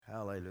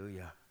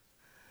Hallelujah.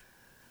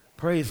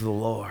 Praise the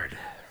Lord.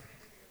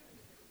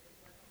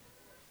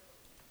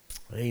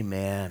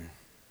 Amen.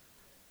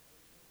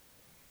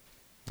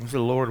 I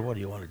said, Lord, what do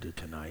you want to do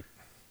tonight?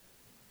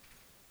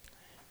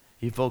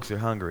 You folks are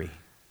hungry.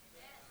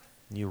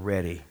 You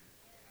ready?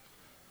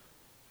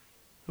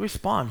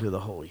 Respond to the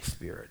Holy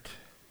Spirit.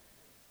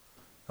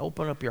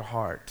 Open up your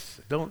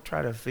hearts. Don't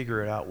try to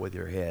figure it out with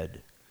your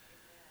head.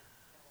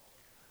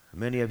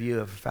 Many of you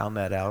have found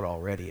that out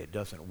already. It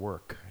doesn't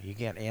work. You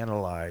can't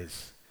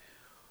analyze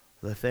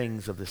the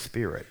things of the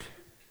Spirit.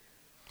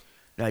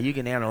 Now, you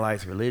can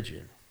analyze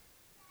religion,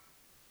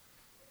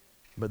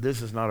 but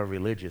this is not a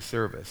religious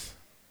service.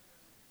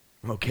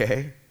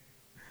 Okay?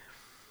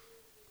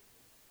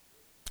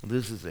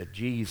 This is a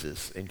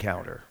Jesus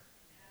encounter.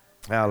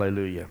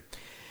 Hallelujah.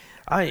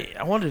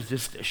 I want to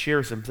just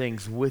share some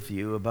things with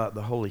you about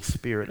the Holy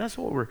Spirit. That's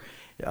what we're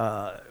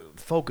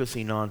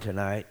focusing on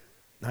tonight.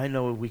 I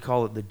know we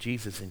call it the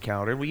Jesus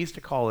encounter. We used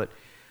to call it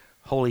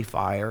Holy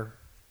Fire.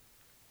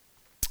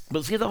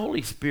 But see, the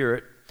Holy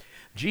Spirit,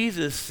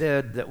 Jesus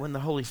said that when the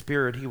Holy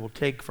Spirit, he will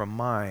take from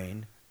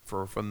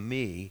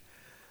me,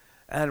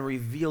 and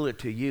reveal it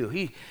to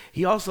you.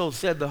 He also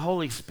said the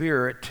Holy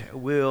Spirit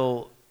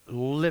will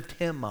lift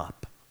him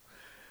up.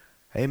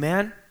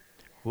 Amen?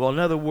 Well, in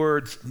other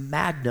words,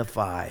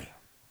 magnify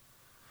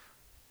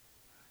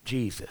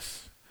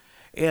Jesus.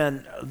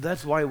 And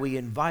that's why we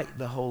invite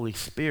the Holy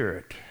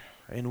Spirit,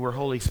 and we're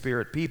Holy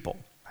Spirit people.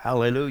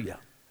 Hallelujah.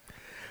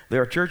 There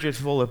are churches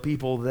full of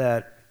people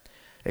that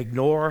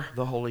ignore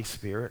the Holy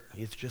Spirit.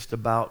 It's just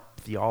about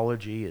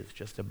theology. It's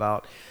just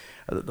about,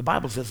 the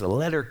Bible says the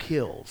letter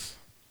kills,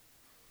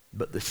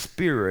 but the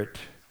Spirit,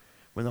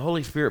 when the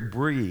Holy Spirit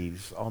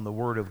breathes on the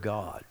Word of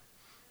God,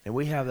 and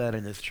we have that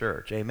in this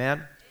church,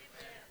 amen?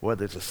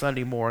 Whether it's a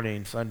Sunday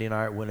morning, Sunday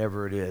night,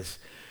 whenever it is,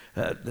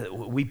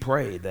 we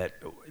pray that,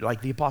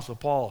 like the Apostle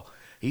Paul,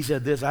 he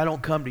said this, I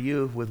don't come to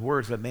you with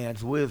words of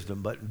man's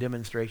wisdom, but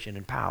demonstration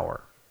and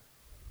power.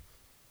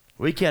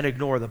 We can't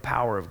ignore the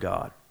power of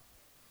God.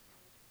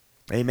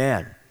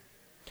 Amen.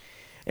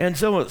 And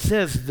so it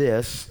says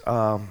this,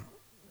 in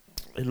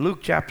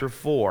Luke chapter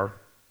 4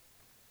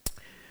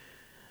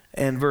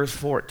 and verse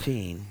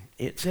 14,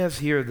 it says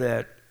here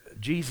that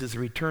Jesus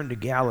returned to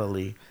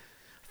Galilee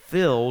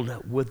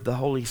filled with the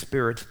Holy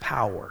Spirit's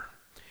power,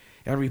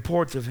 and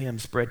reports of him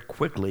spread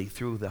quickly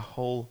through the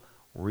whole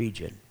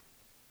region.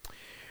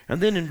 And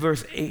then in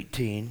verse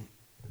 18,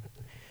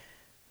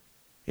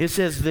 it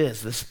says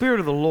this, the Spirit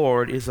of the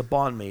Lord is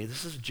upon me.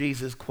 This is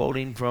Jesus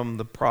quoting from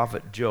the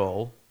prophet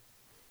Joel,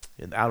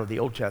 out of the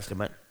Old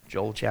Testament,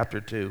 Joel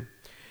chapter 2.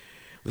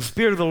 The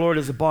Spirit of the Lord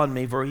is upon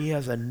me, for he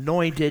has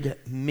anointed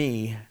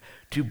me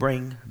to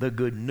bring the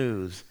good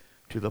news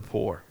to the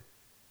poor.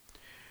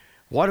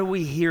 What are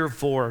we here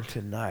for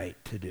tonight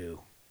to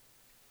do?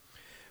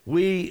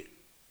 We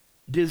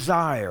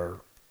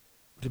desire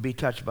to be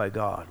touched by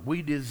God.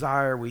 We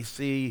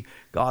see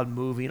God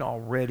moving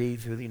already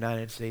through the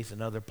United States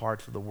and other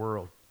parts of the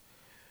world.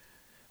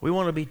 We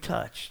want to be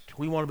touched.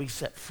 We want to be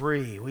set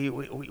free. We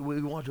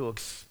want to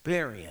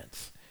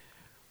experience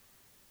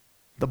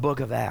the book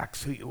of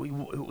Acts. We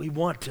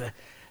want to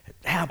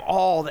have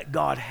all that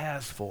God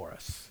has for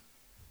us.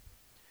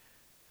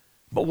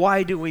 But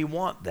why do we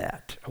want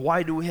that?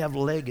 Why do we have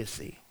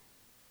legacy?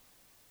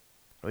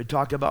 We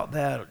talked about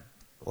that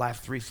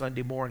last 3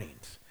 Sunday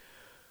mornings.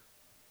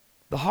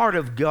 The heart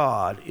of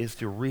God is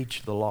to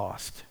reach the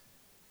lost.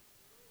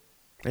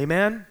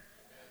 Amen?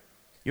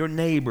 Your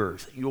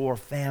neighbors, your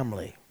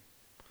family.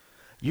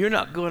 You're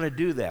not going to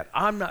do that.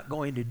 I'm not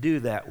going to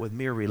do that with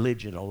mere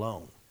religion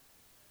alone.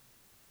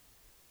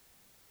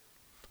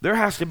 There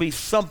has to be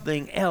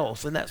something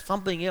else, and that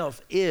something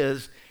else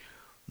is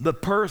the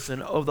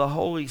person of the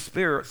Holy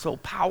Spirit, so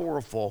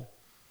powerful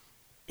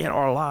in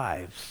our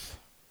lives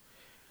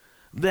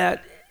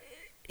that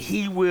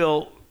he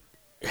will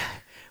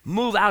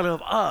move out of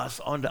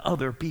us onto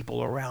other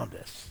people around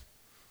us.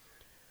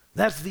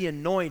 That's the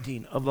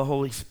anointing of the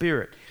Holy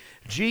Spirit.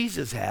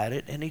 Jesus had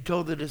it, and he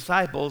told the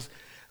disciples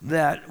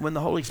that when the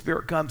Holy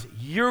Spirit comes,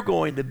 you're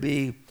going to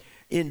be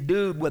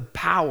endued with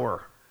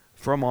power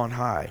from on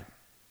high.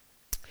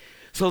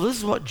 So this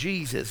is what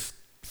Jesus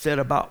said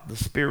about the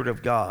Spirit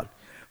of God.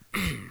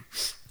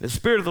 The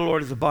Spirit of the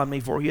Lord is upon me,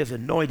 for he has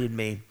anointed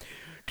me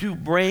to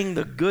bring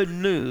the good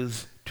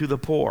news to the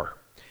poor.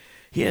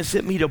 He has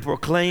sent me to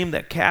proclaim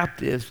that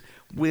captives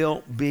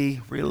will be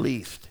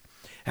released.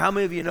 How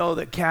many of you know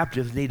that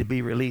captives need to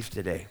be released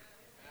today?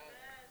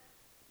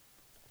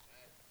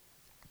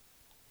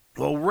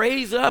 Well,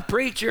 raise up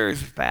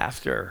preachers,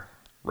 Pastor.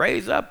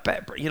 Raise up,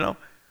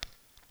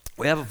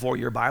 we have a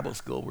 4-year Bible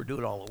school. We're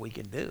doing all that we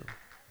can do.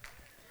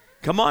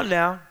 Come on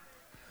now.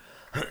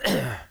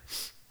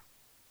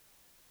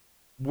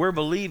 We're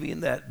believing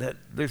that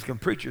there's some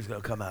preachers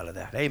going to come out of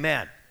that.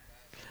 Amen.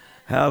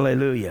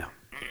 Hallelujah.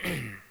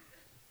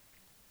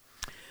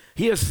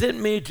 He has sent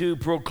me to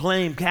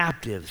proclaim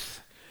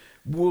captives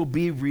will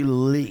be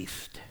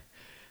released.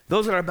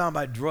 Those that are bound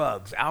by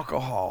drugs,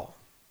 alcohol,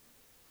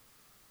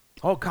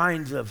 all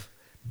kinds of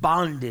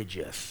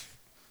bondages,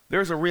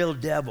 There's a real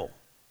devil.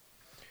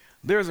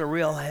 There's a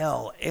real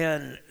hell,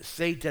 and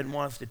Satan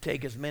wants to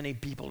take as many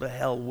people to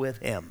hell with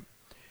him.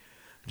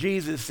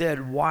 Jesus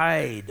said,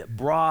 wide,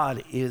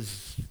 broad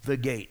is the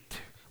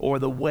gate, or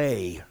the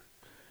way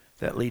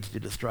that leads to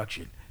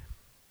destruction.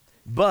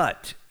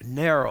 But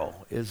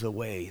narrow is the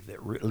way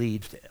that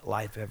leads to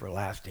life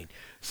everlasting.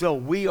 So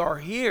we are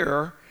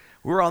here.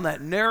 We're on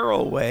that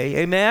narrow way.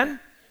 Amen?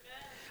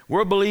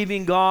 We're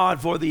believing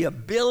God for the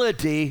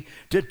ability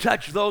to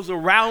touch those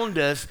around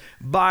us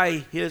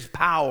by his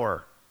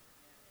power.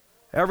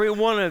 Every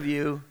one of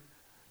you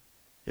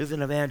is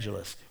an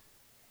evangelist.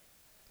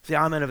 See,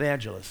 I'm an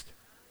evangelist.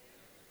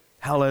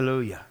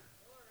 Hallelujah.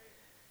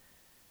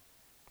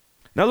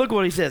 Now look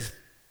what he says.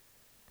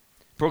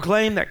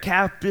 Proclaim that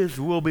captives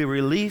will be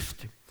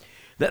released,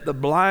 that the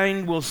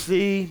blind will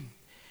see,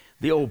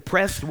 the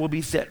oppressed will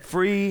be set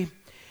free,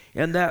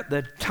 and that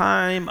the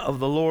time of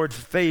the Lord's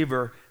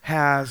favor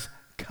has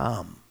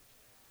come.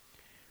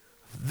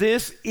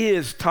 This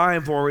is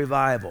time for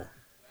revival.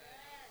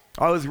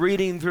 I was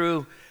reading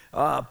through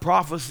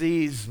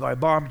prophecies by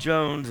Bob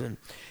Jones and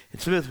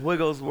Smith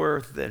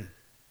Wigglesworth and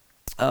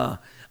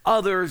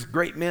others,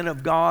 great men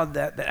of God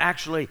that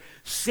actually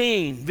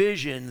seen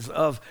visions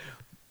of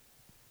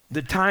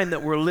the time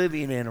that we're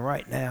living in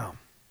right now.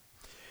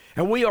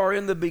 And we are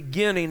in the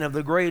beginning of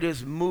the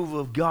greatest move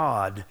of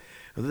God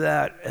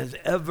that has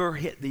ever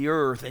hit the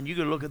earth. And you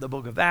can look at the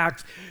book of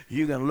Acts.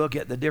 You can look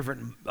at the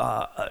different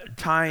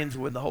times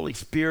when the Holy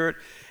Spirit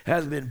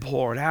has been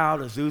poured out,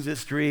 Azusa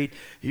Street.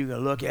 You can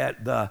look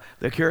at the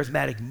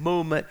charismatic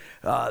movement,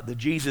 the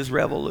Jesus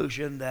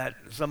Revolution that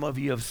some of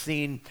you have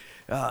seen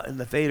in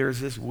the theaters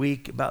this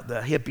week about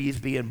the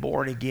hippies being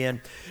born again.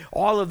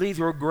 All of these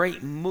were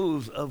great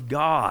moves of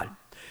God.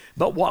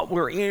 But what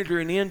we're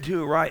entering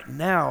into right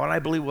now, and I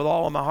believe with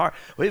all of my heart,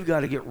 we've got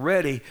to get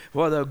ready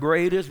for the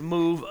greatest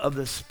move of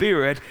the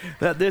Spirit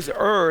that this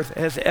earth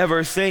has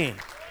ever seen.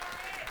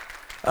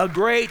 A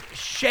great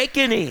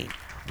shaking.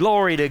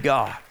 Glory to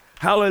God.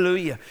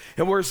 Hallelujah.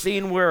 And we're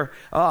seeing where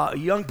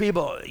young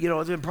people,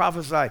 it's been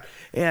prophesied,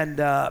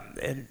 and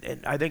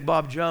I think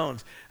Bob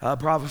Jones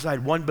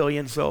prophesied 1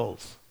 billion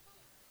souls.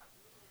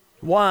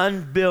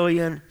 1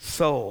 billion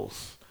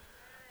souls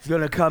is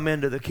going to come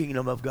into the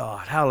kingdom of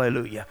God.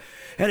 Hallelujah.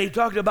 And he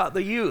talked about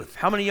the youth.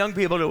 How many young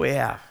people do we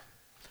have?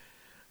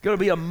 Going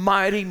to be a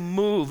mighty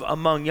move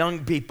among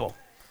young people.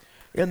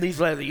 In these,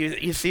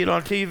 you see it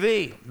on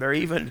TV. They're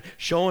even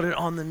showing it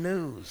on the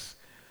news.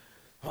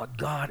 What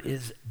God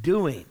is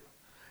doing.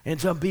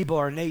 And some people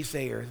are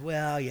naysayers.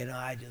 Well,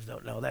 I just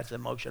don't know. That's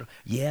emotional.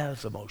 Yeah,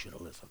 it's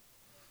emotionalism.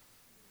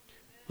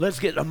 Let's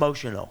get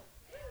emotional.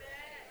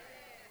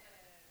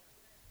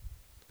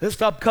 Let's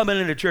stop coming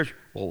into church.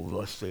 Oh,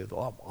 let's say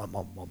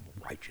I'm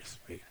righteous.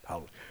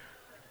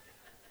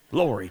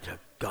 Glory to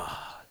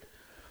God.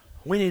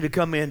 We need to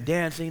come in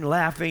dancing,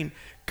 laughing,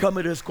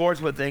 coming to His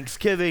courts with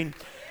thanksgiving.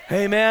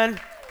 Amen.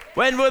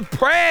 When with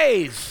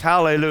praise.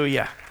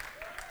 Hallelujah.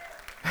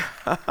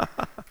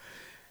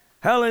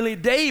 Hallelujah.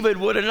 David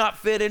would have not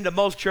fit into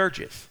most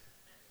churches.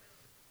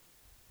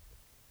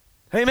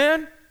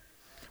 Amen.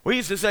 We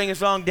used to sing a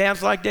song,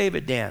 Dance Like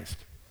David Danced.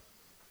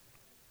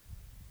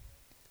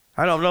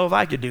 I don't know if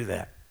I could do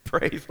that.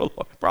 Praise the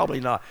Lord. Probably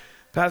not.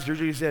 Pastor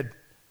Judy said,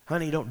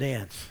 honey, don't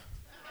dance.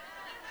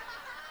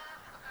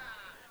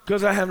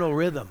 Because I have no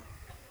rhythm.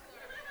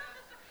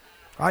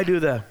 I do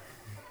the.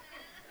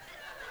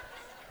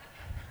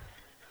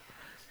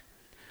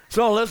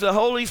 So unless the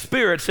Holy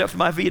Spirit sets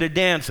my feet a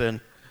dancing,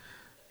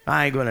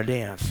 I ain't going to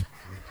dance.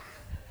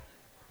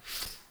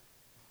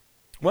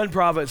 One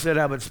prophet said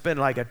I would spin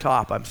like a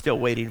top. I'm still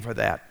waiting for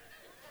that.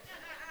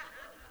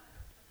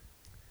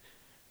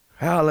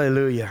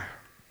 Hallelujah.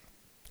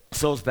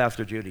 So is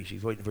Pastor Judy.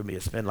 She's waiting for me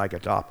to spin like a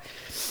top.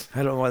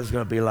 I don't know what it's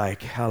going to be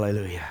like.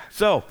 Hallelujah.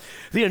 So,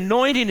 the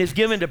anointing is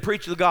given to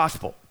preach the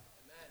gospel.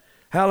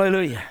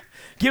 Hallelujah.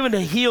 Given to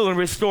heal and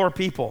restore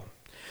people.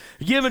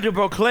 Given to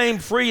proclaim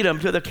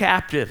freedom to the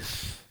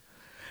captives.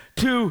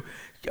 To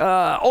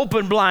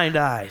open blind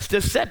eyes.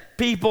 To set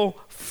people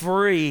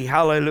free.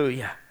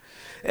 Hallelujah.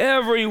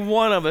 Every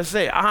one of us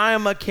say,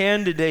 I'm a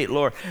candidate,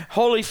 Lord.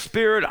 Holy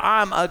Spirit,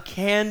 I'm a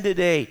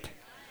candidate.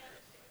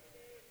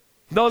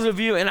 Those of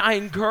you, and I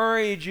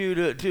encourage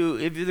you to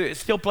if you're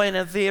still playing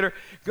in the theater,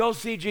 go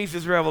see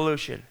Jesus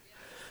Revolution.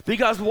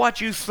 Because what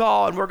you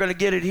saw, and we're going to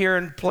get it here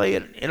and play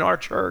it in our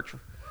church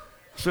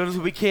as soon as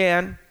we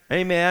can.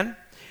 Amen.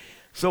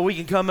 So we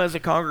can come as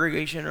a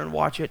congregation and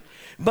watch it.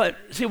 But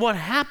see, what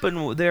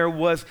happened there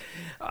was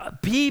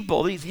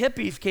people, these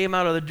hippies came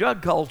out of the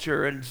drug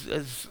culture and,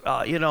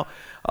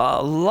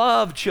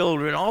 love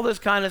children, all this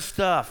kind of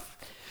stuff.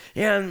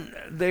 And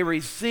they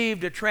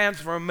received a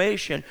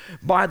transformation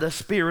by the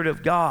Spirit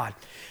of God.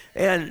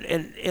 And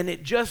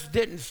it just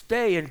didn't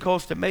stay in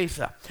Costa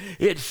Mesa.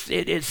 It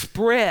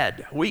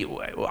spread.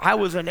 I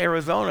was in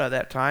Arizona at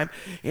that time,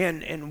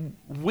 and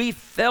we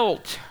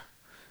felt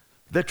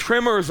the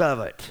tremors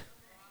of it.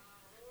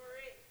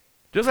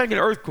 Just like an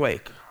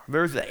earthquake.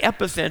 There's the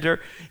epicenter,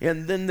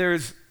 and then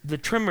there's the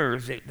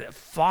tremors that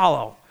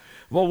follow.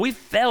 Well, we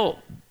felt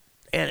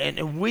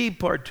And we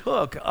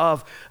partook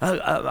of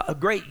a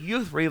great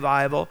youth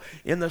revival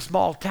in the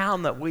small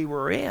town that we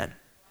were in.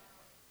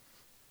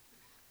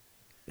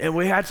 And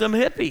we had some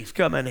hippies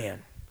coming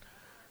in.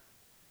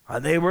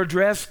 And they were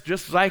dressed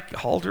just like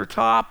halter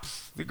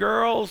tops, the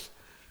girls.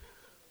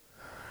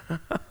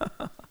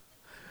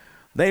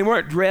 They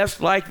weren't dressed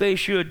like they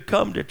should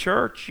come to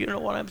church, you know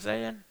what I'm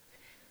saying?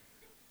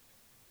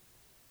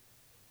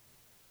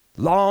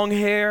 Long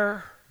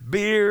hair,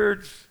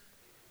 beards,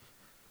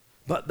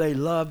 but they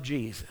loved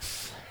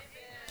Jesus.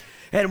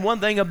 And one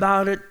thing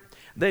about it,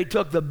 they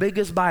took the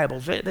biggest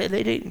Bibles. They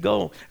didn't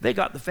go, they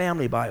got the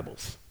family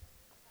Bibles.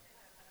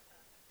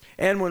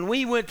 And when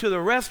we went to the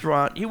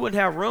restaurant, you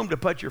wouldn't have room to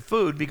put your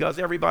food because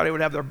everybody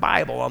would have their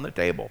Bible on the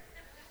table.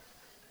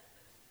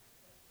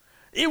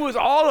 It was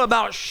all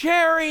about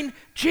sharing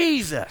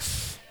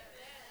Jesus.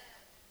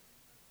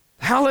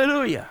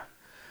 Hallelujah.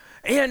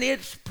 And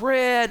it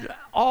spread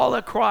all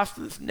across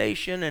this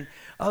nation and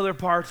other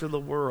parts of the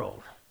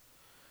world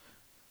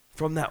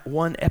from that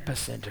one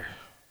epicenter.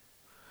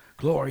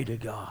 Glory to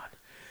God.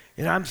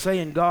 And I'm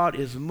saying God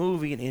is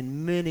moving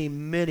in many,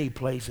 many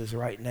places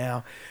right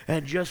now.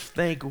 And just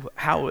think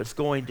how it's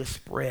going to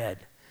spread.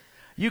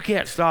 You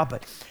can't stop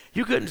it.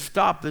 You couldn't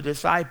stop the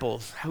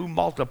disciples who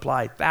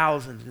multiplied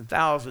thousands and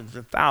thousands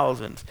and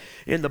thousands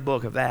in the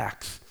book of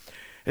Acts.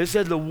 It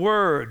said the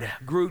word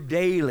grew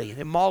daily.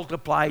 It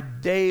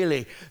multiplied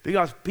daily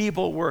because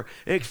people were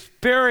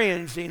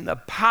experiencing the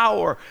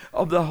power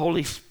of the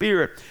Holy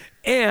Spirit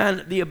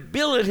and the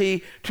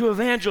ability to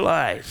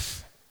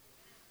evangelize.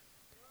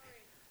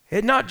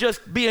 And not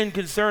just being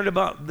concerned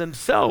about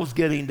themselves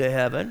getting to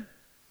heaven,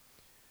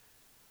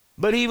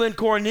 but even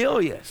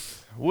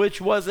Cornelius, which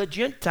was a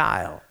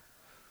Gentile,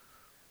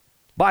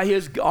 by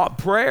his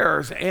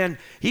prayers, and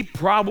he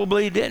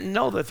probably didn't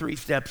know the 3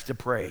 steps to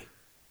pray.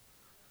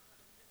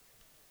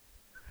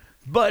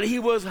 But he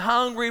was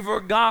hungry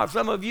for God.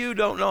 Some of you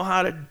don't know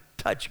how to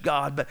touch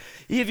God, but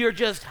if you're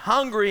just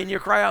hungry and you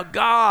cry out,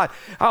 God,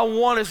 I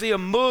want to see a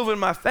move in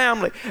my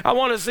family. I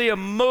want to see a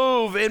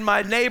move in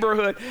my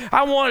neighborhood.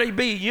 I want to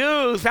be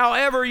used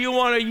however you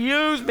want to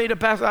use me to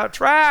pass out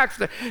tracts,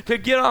 to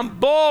get on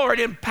board,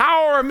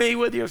 empower me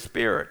with your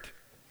Spirit.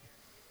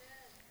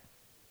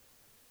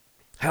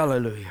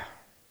 Hallelujah.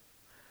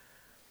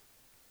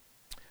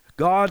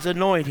 God's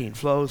anointing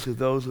flows through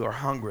those who are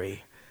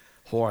hungry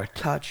for a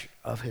touch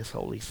of his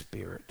Holy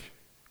Spirit.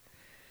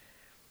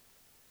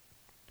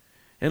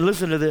 And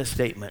listen to this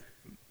statement.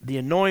 The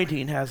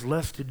anointing has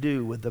less to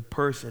do with the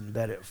person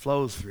that it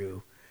flows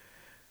through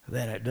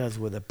than it does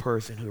with the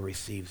person who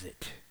receives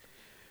it.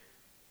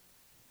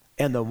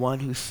 And the one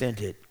who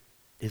sent it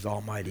is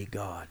Almighty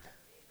God.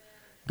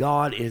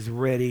 God is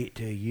ready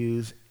to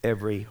use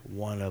every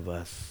one of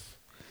us.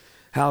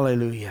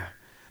 Hallelujah.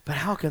 But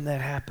how can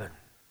that happen?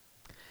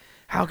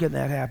 How can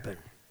that happen?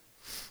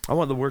 I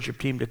want the worship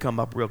team to come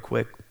up real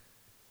quick.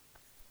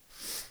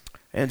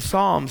 In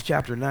Psalms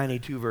chapter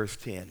 92, verse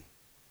 10,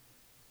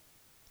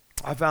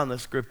 I found the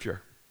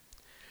scripture.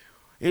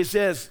 It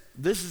says,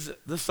 this is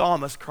the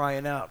psalmist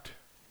crying out,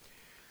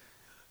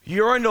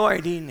 your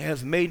anointing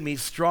has made me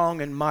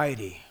strong and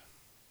mighty.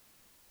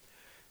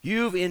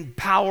 You've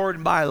empowered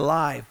my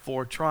life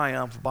for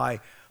triumph by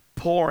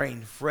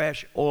pouring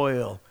fresh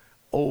oil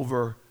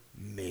over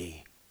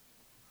me.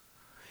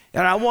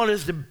 And I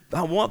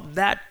want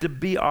that to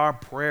be our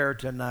prayer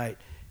tonight.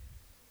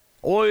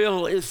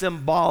 Oil is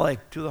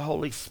symbolic to the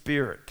Holy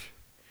Spirit.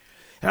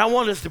 And I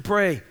want us to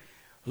pray,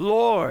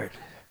 Lord,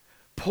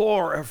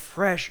 pour a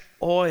fresh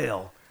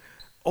oil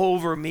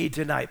over me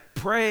tonight.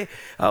 Pray,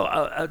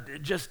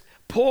 just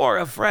pour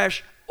a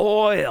fresh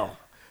oil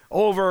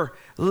over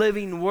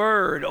Living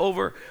Word,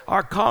 over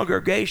our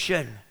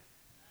congregation,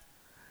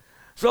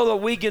 so that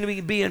we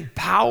can be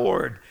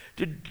empowered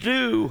to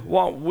do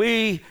what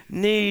we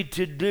need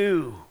to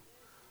do.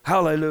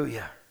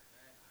 Hallelujah.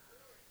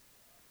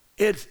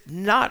 It's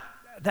not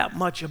that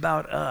much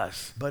about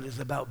us, but it's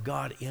about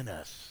God in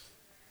us,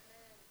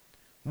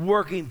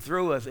 working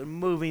through us and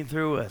moving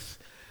through us.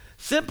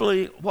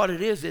 Simply what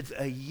it is, it's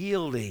a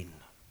yielding.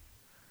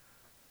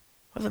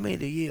 What does it mean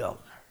to yield?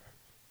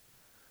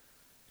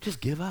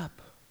 Just give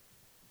up.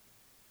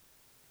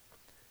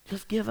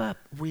 Just give up.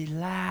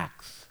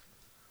 Relax.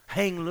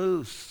 Hang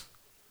loose.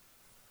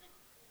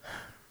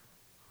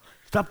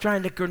 Stop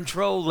trying to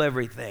control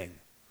everything.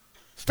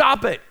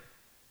 Stop it.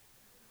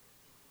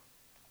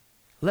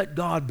 Let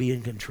God be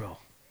in control.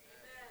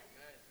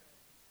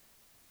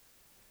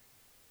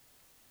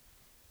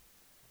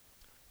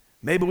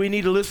 Maybe we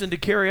need to listen to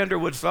Carrie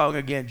Underwood's song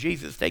again,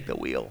 Jesus, Take the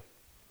Wheel.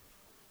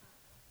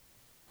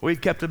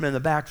 We've kept him in the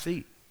back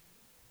seat.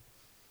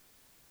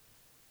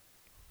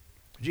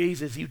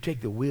 Jesus, you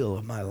take the wheel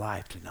of my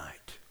life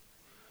tonight.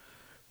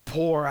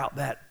 Pour out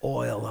that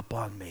oil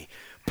upon me.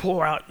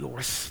 Pour out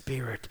your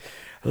Spirit.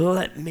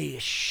 Let me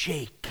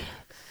shake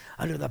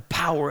under the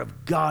power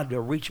of God to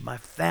reach my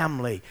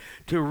family,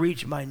 to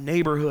reach my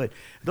neighborhood.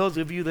 Those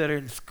of you that are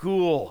in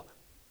school,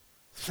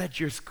 set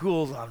your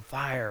schools on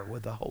fire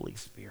with the Holy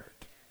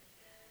Spirit.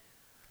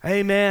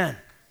 Amen.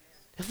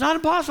 It's not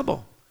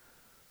impossible.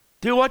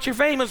 Do what you're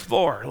famous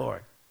for,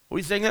 Lord.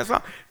 We sing that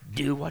song.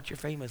 Do what you're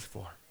famous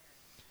for.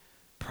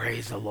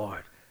 Praise the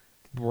Lord.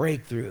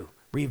 Breakthrough,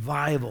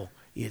 revival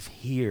is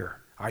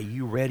here. Are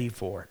you ready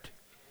for it?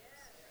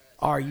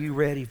 Are you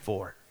ready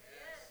for it?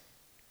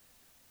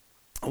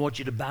 I want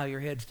you to bow your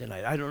heads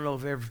tonight. I don't know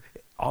if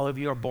all of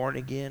you are born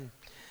again,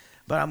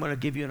 but I'm going to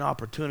give you an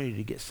opportunity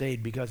to get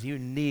saved because you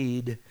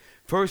need,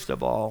 first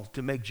of all,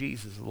 to make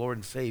Jesus the Lord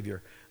and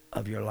Savior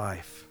of your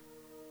life.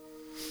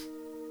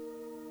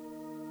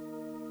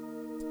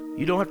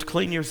 You don't have to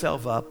clean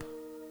yourself up.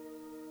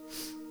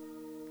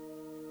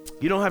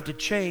 You don't have to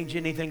change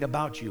anything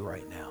about you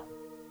right now.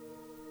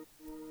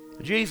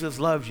 Jesus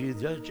loves you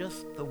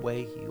just the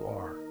way you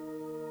are.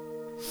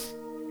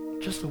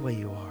 Just the way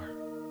you are.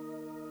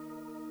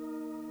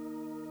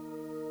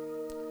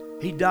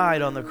 He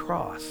died on the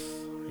cross.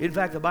 In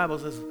fact, the Bible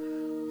says,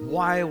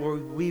 while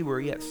we were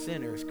yet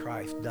sinners,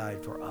 Christ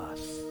died for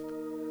us.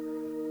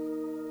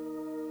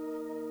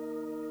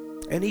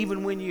 And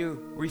even when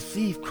you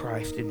receive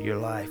Christ into your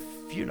life,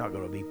 you're not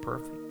going to be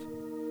perfect.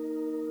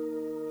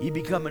 You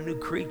become a new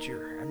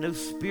creature, a new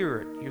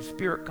spirit. Your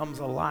spirit comes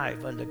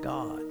alive unto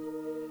God.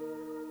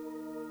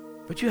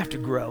 But you have to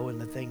grow in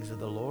the things of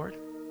the Lord.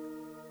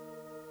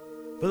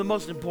 But the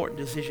most important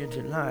decision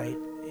tonight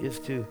is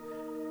to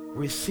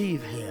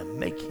receive Him.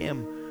 Make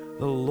Him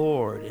the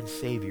Lord and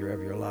Savior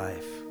of your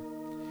life.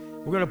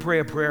 We're going to pray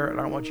a prayer, and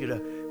I want you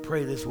to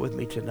pray this with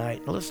me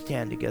tonight. Now let's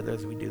stand together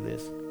as we do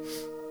this.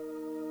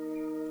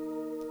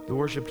 The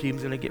worship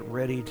team's going to get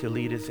ready to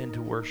lead us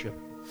into worship.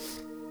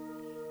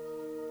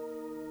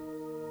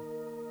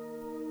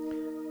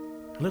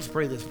 Let's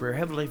pray this prayer.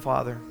 Heavenly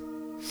Father,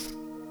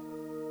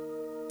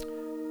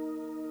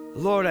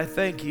 Lord, I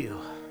thank you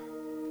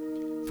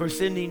for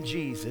sending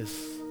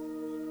Jesus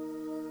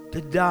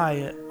to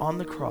die on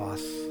the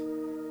cross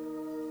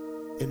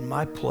in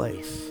my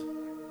place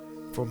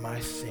for my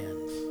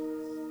sins.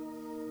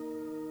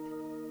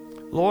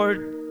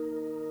 Lord,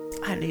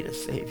 I need a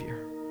Savior.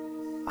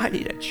 I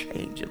need a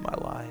change in my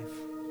life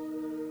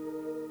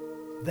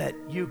that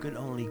you can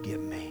only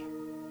give me.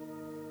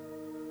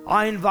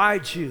 I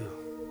invite you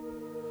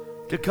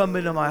to come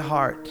into my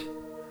heart.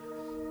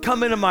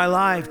 Come into my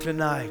life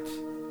tonight.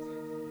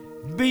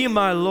 Be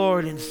my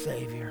Lord and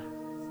Savior.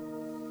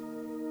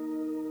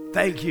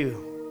 Thank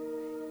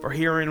you for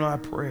hearing my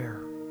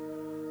prayer.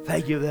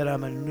 Thank you that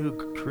I'm a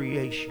new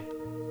creation.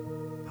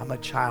 I'm a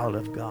child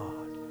of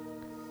God.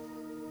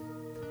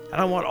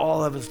 And I want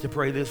all of us to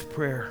pray this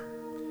prayer.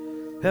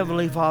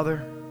 Heavenly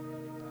Father,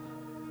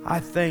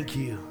 I thank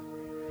you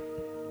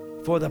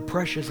for the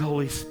precious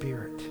Holy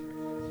Spirit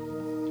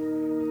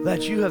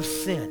that you have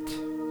sent.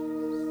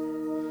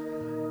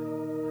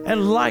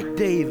 And like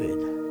David,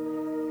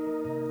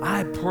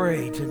 I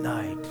pray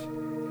tonight,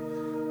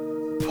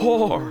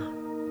 pour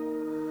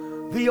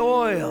the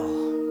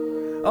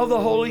oil of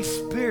the Holy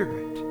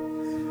Spirit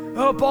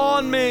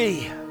upon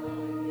me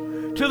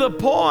to the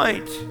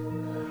point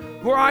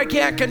where I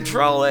can't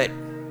control it.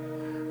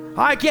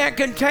 I can't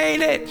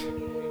contain it.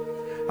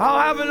 I'll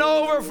have an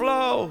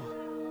overflow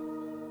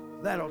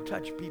that'll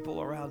touch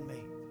people around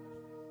me.